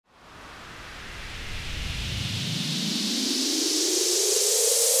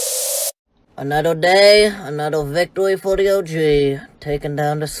Another day, another victory for the OG, taking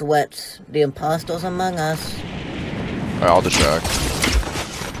down the sweats, the imposters among us. Alright, I'll just check.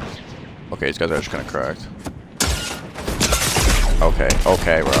 Okay, these guys are just kinda cracked. Okay,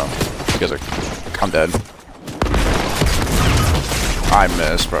 bro. You guys are... I'm dead. I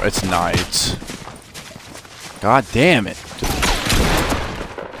missed, bro. It's Nightz. God damn it.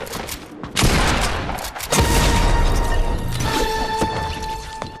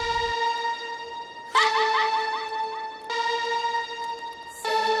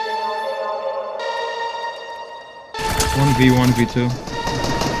 1v2.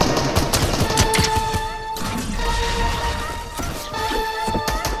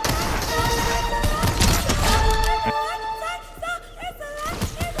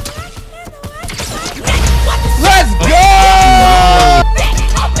 Let's go!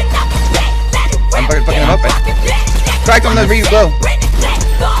 I'm fucking him up. Cracked on the reload.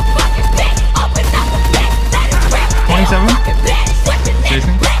 27.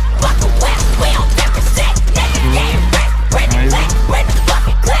 Jason.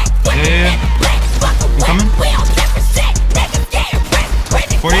 Yeah. You coming?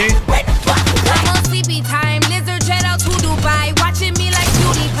 48. I'm on sleepy time. Lizard jet out to Dubai. Watching me like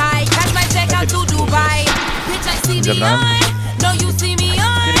PewDiePie. Cash my check out to Dubai. Bitch, I see me on. No, you see me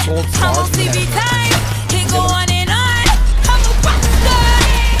on. I'm on sleepy time. Can't go on and on. I'm a rock star.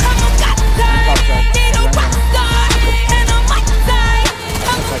 I'm a rock star. Need a rock star. And I'm my side.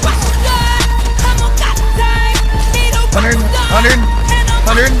 I'm a rock star. I'm a rock star. Need a rock star. 100.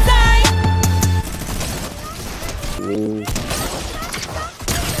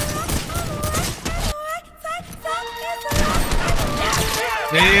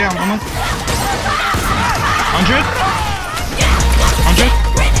 Yeah, I'm almost. 100. 100.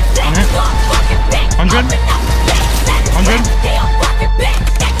 100. 100.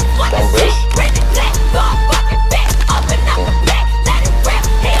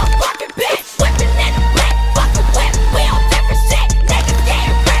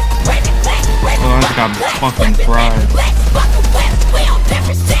 Oh, I just got fucking fried.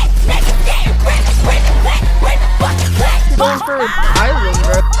 Going for island,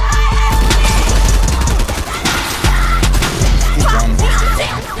 bro.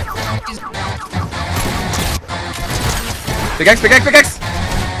 Big X.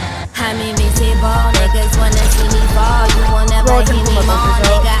 I'm invincible, niggas wanna see me fall. You will never hear me more,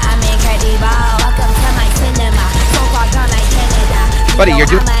 nigga. I'm incredible. Welcome to my cinema. So far gone like Canada. Buddy, you're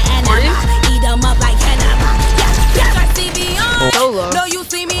doing. Eat them up like Canada. Yeah, I see me on. Solo. No, you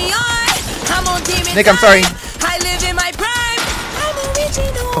see me on. I'm on demon. Nick, I'm sorry. I live in my prime. I'm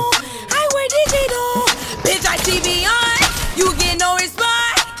original. I wear digital. Bitch, I see me on. You get no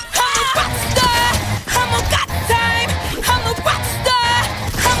response. I'm a rock star. I'm a got time. I'm a rock star.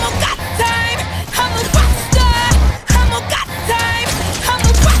 I'm a got time. I'm a rock star. I'm a got time. I'm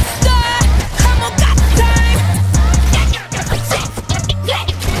a rock star. I'm a got time.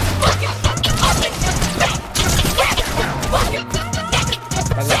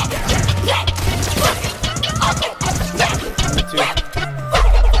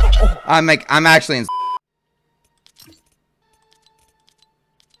 I'm actually in